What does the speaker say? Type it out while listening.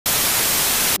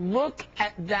Look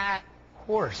at that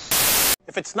horse.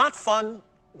 If it's not fun,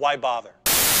 why bother?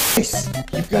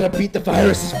 You've got to beat the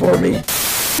viruses for me.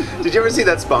 Did you ever see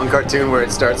that Spawn cartoon where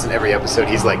it starts in every episode,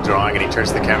 he's like drawing and he turns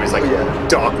to the camera, he's like,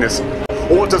 darkness.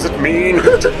 What does it mean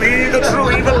to be the true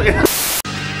evil?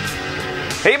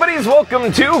 Hey buddies,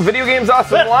 welcome to Video Games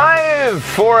Awesome Live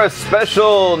for a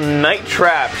special Night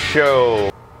Trap show.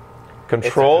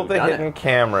 Control the hidden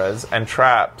cameras and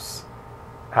traps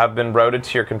have been routed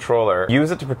to your controller. Use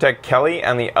it to protect Kelly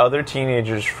and the other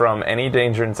teenagers from any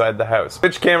danger inside the house.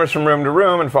 Switch cameras from room to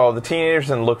room and follow the teenagers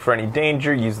and look for any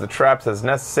danger. Use the traps as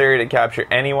necessary to capture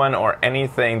anyone or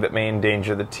anything that may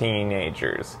endanger the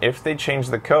teenagers. If they change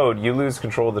the code, you lose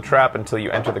control of the trap until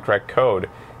you enter the correct code.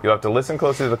 You'll have to listen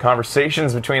closely to the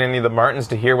conversations between any of the Martins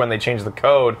to hear when they change the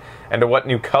code and to what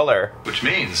new color. Which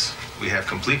means we have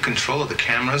complete control of the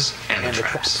cameras and the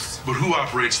traps. But who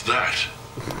operates that?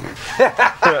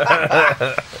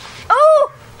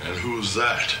 Oh! And who's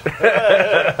that? Not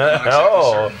exactly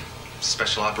certain.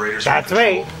 Special operators. That's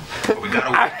me. But we gotta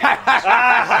wait.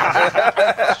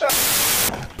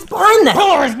 Burn the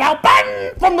pillar is now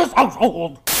banned from this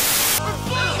household.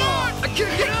 I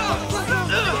can't get out!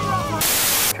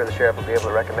 I'm sure the sheriff will be able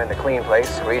to recommend a clean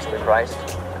place, reasonably priced.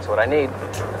 That's what I need.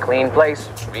 A clean place,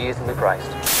 reasonably priced.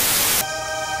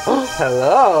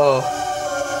 Hello.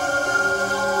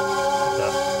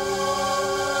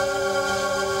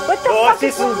 What the Oh, I fuck see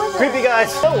is some wrong with creepy it?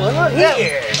 guys. Oh, look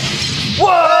here. Whoa!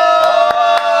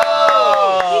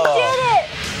 You did it!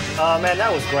 Oh man,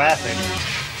 that was graphic.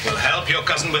 We'll help your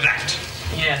cousin with that.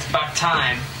 Yeah, it's about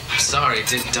time. I'm sorry, it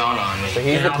didn't dawn on me. So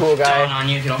he's And the I'll cool guy. dawn on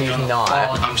you if you don't He's get on the not.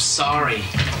 ball. I'm sorry.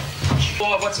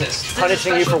 Oh, what's this?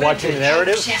 Punishing you for watching the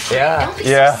narrative. Jeffrey, Yeah. don't be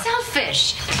Yeah. so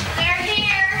selfish. They're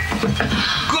here.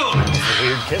 Good.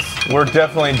 Weird kiss. We're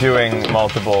definitely doing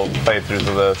multiple playthroughs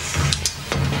of this.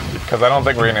 Because I don't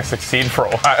think we're going to succeed for a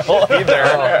while either.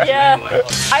 Yeah.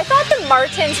 I thought the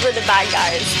Martins were the bad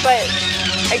guys, but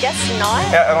I guess not.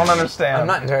 Yeah, I don't understand. I'm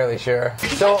not entirely sure.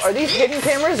 So, are these hidden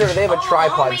cameras or do they have a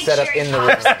tripod set up in the room?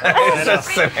 It's just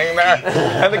sitting there,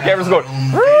 and the camera's going.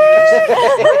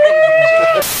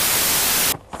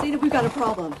 See that we've got a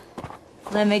problem.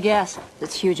 Let me guess.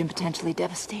 It's huge and potentially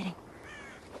devastating.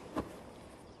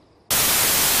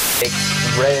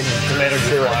 Red Tomato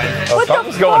syrup. Oh,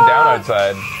 something's going down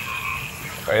outside.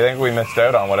 I think we missed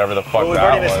out on whatever the fuck Well, we've that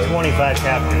already missed was. 25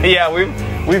 captures. Yeah,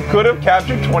 we could have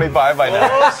captured 25 by now.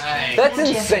 That's Jeffrey,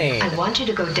 insane. I want you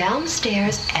to go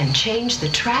downstairs and change the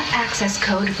trap access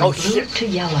code from blue to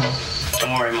yellow.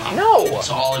 Don't worry, Mom. No.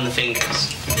 It's all in the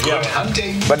fingers. Good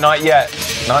hunting. But not yet.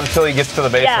 Not until he gets to the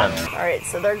basement. Yeah. Alright,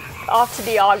 so they're off to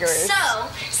the augers. So,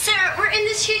 Sarah, we're in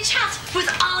this huge house with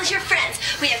all your friends.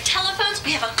 We have telephones,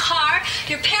 we have a car,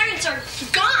 your parents are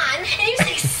gone, and you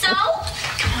say so?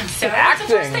 Come on, Sarah. What's the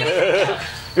first thing you think of?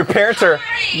 Your parents are,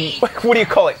 Party. what do you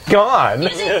call it, gone?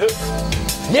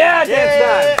 Yeah,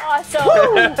 dance time. Awesome.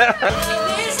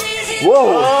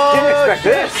 Whoa, didn't expect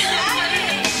this.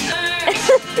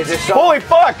 Is this Holy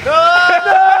fuck!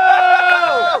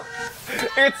 No!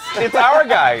 It's our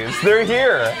guys. They're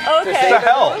here. Okay. To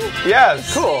help.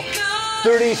 Yes. cool?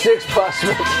 36 plus.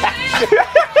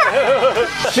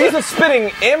 She's a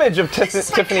spitting image of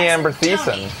Tiffany Amber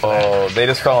Thiessen. Oh, they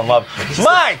just fell in love.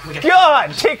 My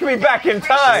God! Take me back in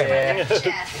time.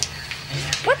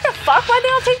 What the fuck? Why'd they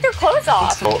all take their clothes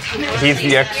off? Oh, he's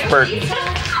the expert,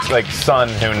 like, son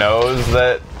who knows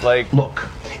that, like. Look,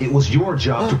 it was your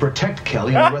job to protect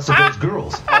Kelly and the rest of those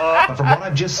girls. But from what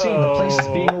I've just seen, the place is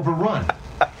being overrun.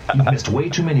 You've missed way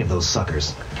too many of those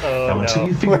suckers. Now, until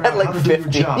you figure out how to do your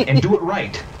job and do it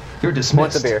right, you're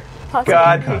dismissed. What's a beer?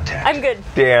 God I'm good.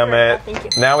 damn it. Thank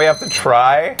you. Now we have to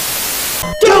try.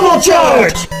 Double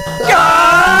charge!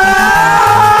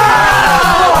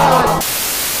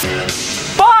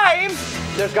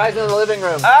 5! There's guys in the living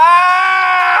room.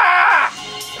 Ah!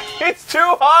 It's too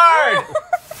hard!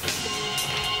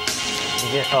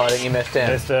 Oh, I think you missed him.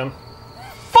 Missed him.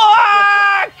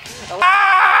 Fuck!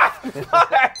 Ah!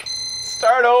 Fuck!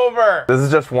 Start over. This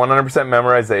is just 100%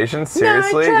 memorization.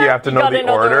 Seriously, you have to know the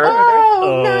order.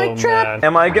 Oh, man.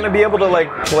 Am I gonna be able to like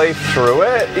play through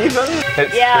it even?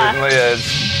 It Yeah. certainly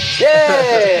is. Yay!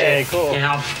 Hey, cool. And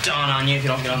I'll dawn on you if you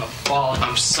don't get on the ball.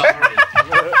 I'm sorry.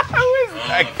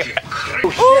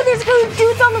 Oh, there's those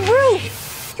dudes on the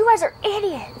roof. You guys are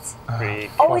idiots.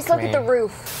 Always look at the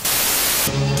roof.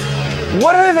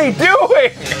 What are they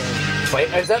doing? Wait,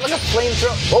 is that like a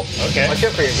flamethrower? Oh, Okay. Watch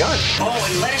out for your gun. Oh,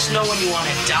 and let us know when you want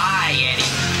to die,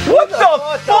 Eddie. What the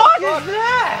fuck? What is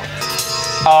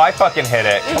that? Oh, I fucking hit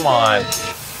it. Come on.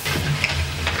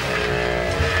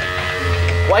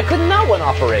 Why couldn't that one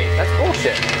operate? That's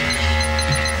bullshit.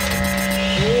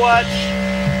 What?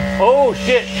 Oh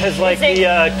shit! Has like the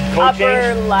code upper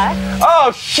changed? left?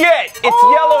 Oh shit! It's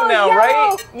yellow now,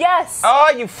 right? Yes. Oh,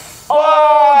 you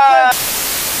fuck!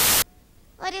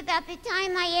 What about the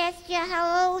time I asked you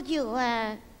how old you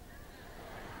were?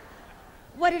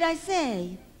 What did I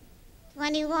say?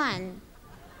 21.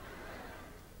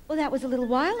 Well, that was a little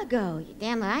while ago. You're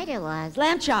damn right it was.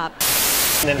 Lamb chop.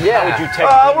 And then how would you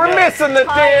technically we're know? missing the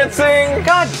dancing!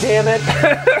 God damn it.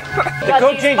 The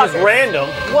code change is random.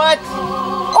 What?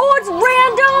 Oh, it's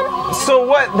random! So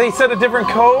what? They said a different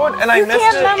code and I missed You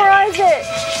can't it? memorize it.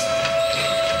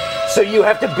 So you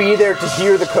have to be there to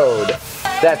hear the code.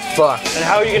 That's fucked. And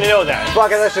how are you gonna know that?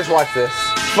 Fuck it, let's just watch this.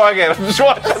 Fuck it, I'm just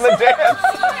watching the dance.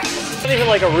 It's not even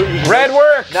like a root. Red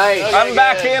work! Nice. Okay, I'm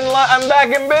back in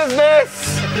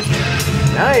business!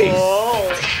 Nice. Oh.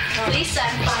 Lisa,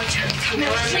 come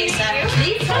on, Lisa. I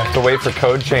have to wait for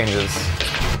code changes.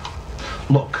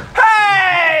 Look.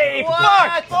 Hey!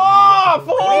 Fuck off!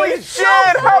 Holy shit!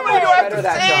 How many do I have to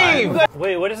save?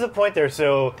 Wait, what is the point there?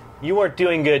 So you weren't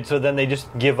doing good, so then they just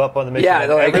give up on the mission. Yeah,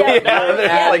 they're like,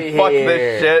 They're like, fuck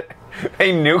this shit.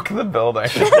 They nuke the building.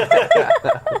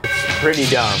 Pretty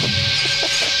dumb.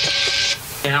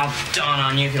 And I'll dawn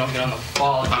on you if you don't get on the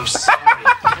ball. I'm sorry.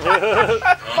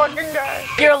 Fucking guy.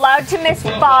 You're allowed to miss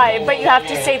 5, but you have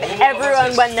to save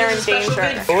everyone when they're in danger.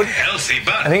 Healthy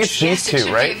bunch. I think it's these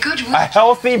two, right? Good A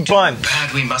healthy bunch.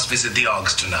 Bad, we must visit the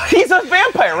Oggs tonight. He's a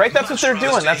vampire, right? That's what they're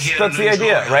doing. That's the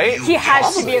idea, right? He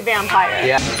has to be a vampire.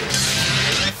 Yeah.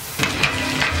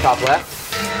 Top left.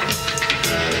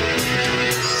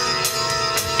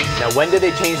 Now, when did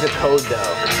they change the code,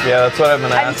 though? Yeah, that's what I've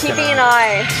been I'm asking. keeping an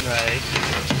eye. Right.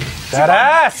 That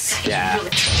ass! Yeah.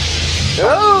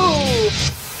 Oh!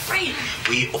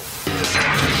 We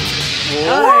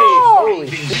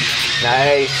Nice.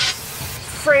 Nice.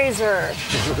 Fraser.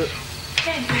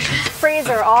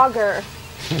 Fraser Auger.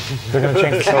 They're gonna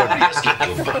change the code.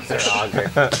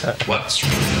 What's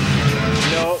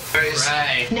No.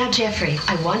 Right. Now, Jeffrey,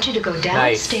 I want you to go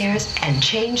downstairs and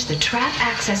change the trap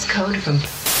access code from...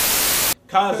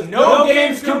 Cause no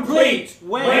game's complete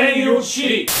when you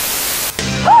cheat.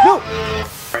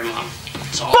 Sorry, Mom.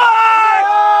 It's all.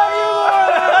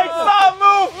 I saw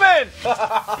movement!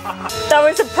 That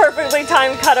was a perfectly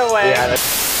timed cutaway. Yeah.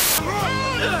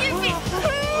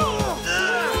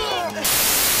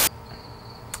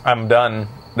 I'm done.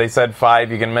 They said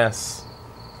 5 you can miss.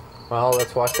 Well,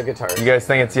 let's watch the guitar. You guys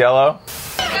think it's yellow?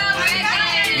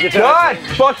 God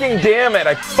fucking damn it.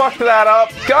 I fucked that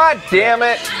up. God damn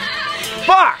it.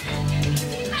 Fuck!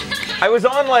 I was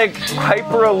on like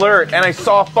hyper alert and I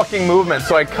saw fucking movement,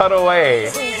 so I cut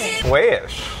away.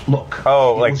 Wayish. Look,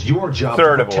 oh, it like was your job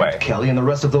third to of protect away. Kelly and the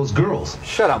rest of those girls.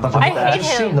 Shut up. But from I what I've hate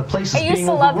just seen, him. the place I is used being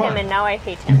to love him overrun. and now I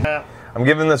hate him. I'm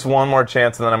giving this one more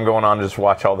chance and then I'm going on to just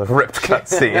watch all the ripped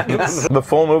cutscenes. The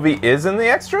full movie is in the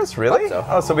extras? Really? So.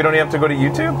 Oh, so we don't even have to go to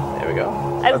YouTube? There we go.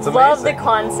 I That's love amazing. the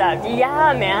concept.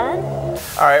 Yeah, man.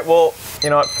 Alright, well, you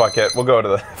know what? Fuck it. We'll go to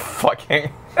the fucking...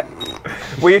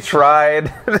 We tried.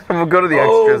 We'll go to the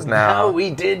extras now.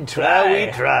 We did try.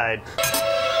 We tried.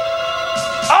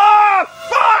 Oh,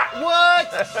 fuck!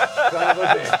 What? Son of a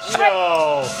bitch.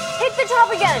 No. Hit the top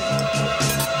again.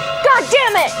 God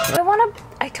damn it!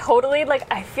 I totally,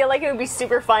 I feel like it would be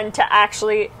super fun to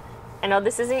actually, I know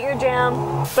this isn't your jam,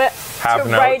 but have to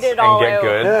notes write it and all get out.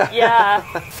 good. Yeah.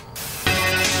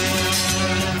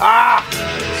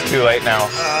 It's too late now.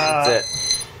 That's it.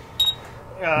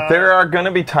 There are gonna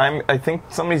be time. I think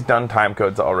somebody's done time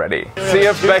codes already. See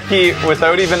if Becky,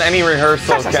 without even any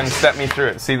rehearsal, can step me through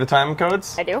it. See the time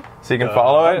codes? I do. So you can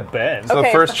follow it? Ben. So Okay.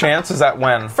 the first chance is at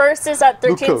when? First is at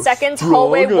 13 seconds,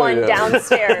 hallway 1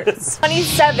 downstairs.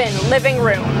 27, living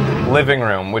room. Living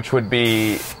room, which would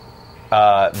be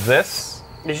this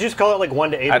You should just call it like 1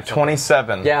 to 8. at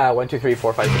 27. Yeah, 1, 2, 3,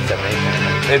 4, 5, 6, 7, 8.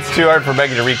 It's too hard for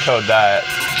Becky to recode that.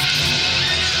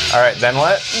 All right, then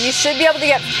what? You should be able to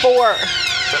get 4.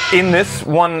 In this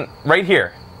one right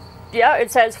here. Yeah,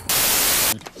 it says.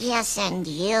 Yes, and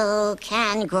you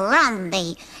can ground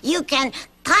me. You can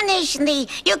punish me.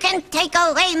 You can take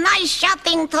away my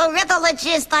shopping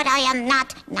privileges, but I am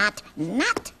not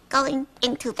going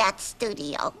into that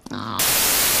studio.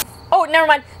 Oh, never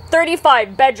mind.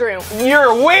 35, bedroom.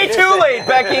 You're way too late,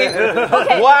 Becky.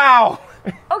 Okay. Wow.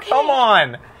 Okay. Come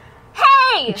on.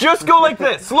 Hey! Just go like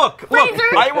this. Look. Fraser,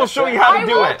 I will show you how to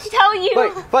do I it. will tell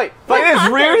you. Fight. It is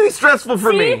really stressful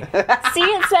for me. See,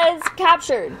 it says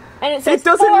captured. And it says It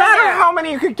doesn't 4 matter there. how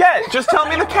many you could get. Just tell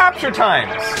me the capture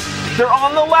times. They're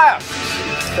on the left.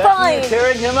 Fine.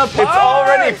 Tearing him apart. It's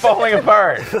already falling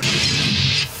apart.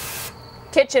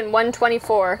 Kitchen,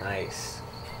 124. Nice.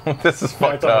 This is I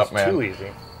fucked thought up, it was man. too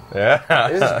easy. Yeah.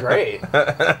 This is great.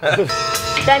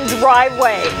 Then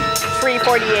driveway,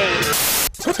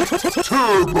 348.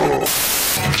 Turbo.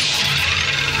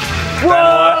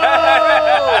 Whoa!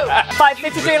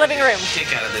 553 living room.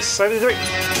 Kick out of this. 553.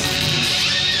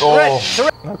 Oh.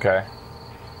 Okay.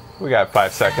 We got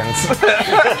 5 seconds.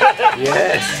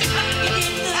 Yes.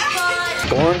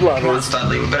 Thorned Come on, lovers.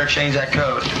 Studley, we better change that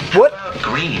code. What?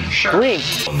 Green. Sure. Green.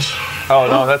 Oh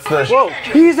no, that's the. Whoa.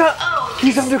 He's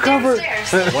undercover.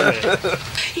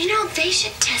 You know, they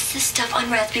should test this stuff on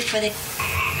rats before they see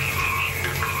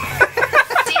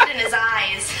it in his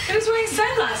eyes. He was wearing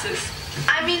sunglasses.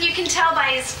 I mean, you can tell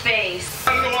by his face.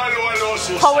 I know.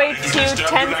 Hallway 2,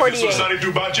 1048. Sorry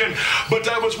to Bajan, but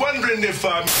I was wondering if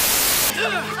Oh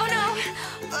no.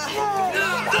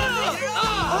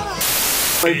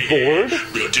 I'm bored.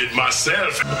 built it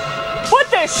myself. What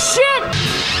the shit?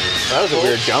 That was a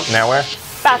weird jump. Now where?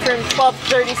 Bathroom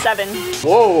 1237.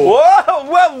 Whoa.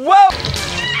 Whoa! Whoa!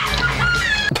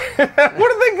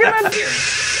 What are they gonna do?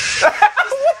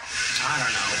 I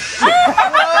don't know.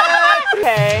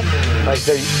 Okay. Like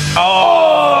the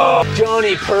Oh!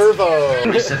 Johnny Pervo.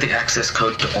 Reset the access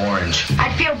code to orange.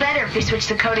 I'd feel better if we switched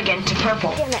the code again to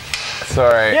purple. Damn it.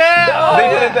 Sorry. Yeah! They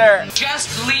did it there.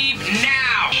 Just leave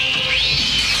now.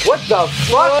 What the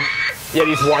fuck? Yeah,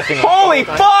 he's watching. Holy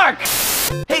fuck!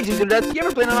 Hey, dudes and duds, you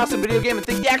ever played an awesome video game and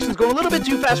think the action's going a little bit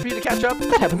too fast for you to catch up?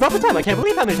 That happens all the time. I can't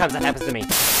believe how many times that happens to me.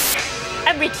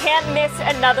 And we can't miss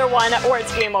another one or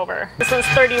it's game over. This one's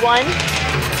 31.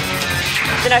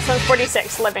 The next one's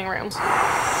 46, living room.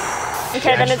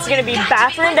 Okay, then it's gonna be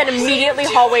bathroom, then immediately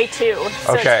hallway 2.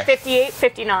 So Okay. it's 58,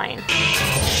 59.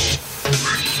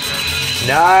 Nice.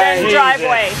 Then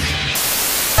driveway.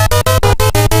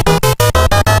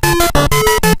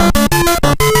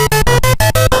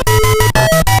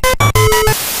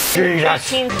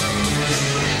 Jesus. 18.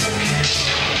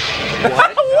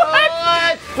 What?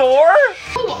 What? Thor?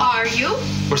 Who are you?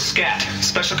 We're SCAT,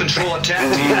 Special Control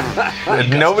Attack Team.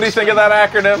 Did nobody think of that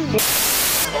acronym?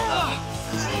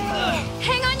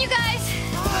 Hang on, you guys.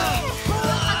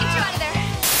 I'll get you out of there.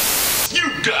 You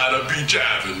gotta be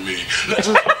jabbing me.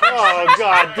 Oh,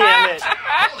 god damn it.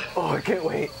 Oh, I can't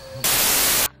wait.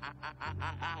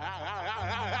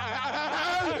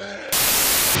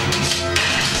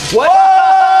 What?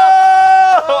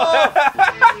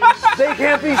 They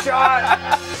can't be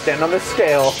shot. Stand on the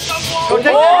scale. Go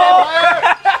take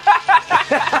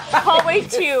Hallway 2.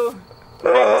 10.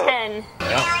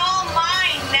 You're all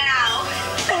mine now.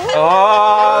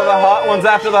 Oh, the hot one's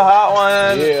after the hot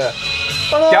one. Yeah.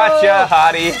 Gotcha,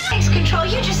 hottie. Thanks, Control,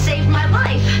 you just saved my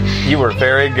life. You were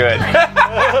very good.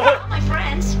 All my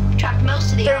friends tracked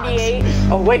most of the 38.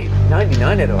 Oh wait,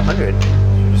 99 out of 100. You're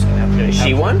just gonna have to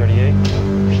She won? 38.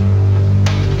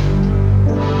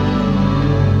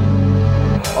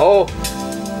 Oh.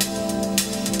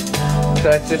 So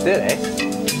that's just it, eh?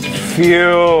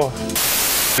 Phew.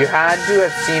 You had to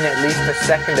have seen at least a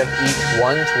second of each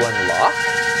one to unlock?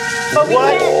 But we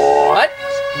What?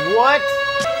 What?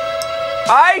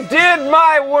 I did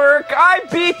my work. I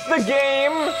beat the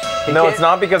game. No, it's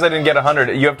not because I didn't get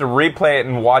 100. You have to replay it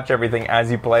and watch everything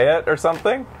as you play it or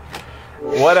something.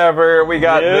 Whatever. We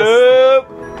got this.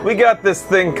 We got this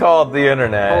thing called the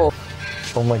internet.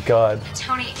 Oh my god.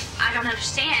 Tony, I don't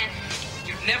understand.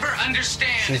 You never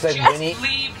understand. She's like Just Winnie.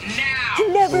 leave now.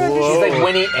 never She's like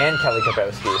Winnie and Kelly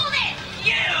Kapowski. Hold it.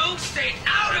 You stay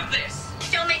out of this.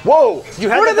 Don't make Whoa! You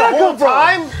had Where did that come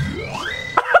from?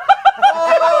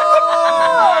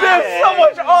 There's so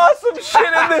much awesome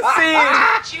shit in this scene.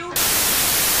 You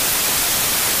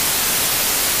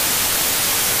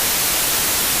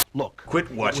Look, quit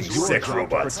watching sex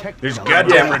robots. There's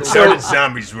goddamn retarded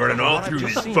zombies running all through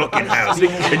this fucking house,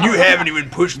 and you haven't even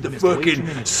pushed the fucking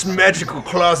magical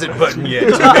closet button yet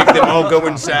to make them all go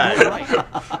inside.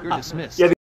 You're dismissed.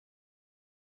 Yeah,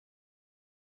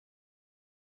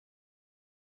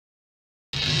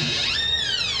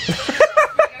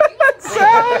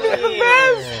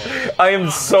 I am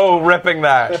so ripping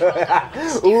that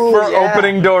for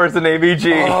opening doors in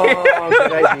AVG. Oh,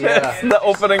 good idea. That's the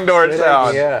opening door Good sound.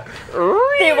 idea.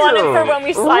 They want it for when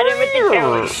we slide in with the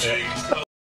couch.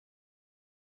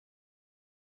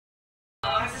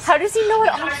 How does he know it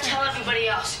all? tell everybody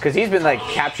else. Because he's been like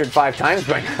captured 5 times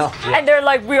by now. And they're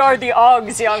like, we are the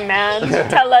Oggs, young man.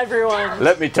 Tell everyone.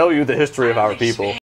 Let me tell you the history of our people.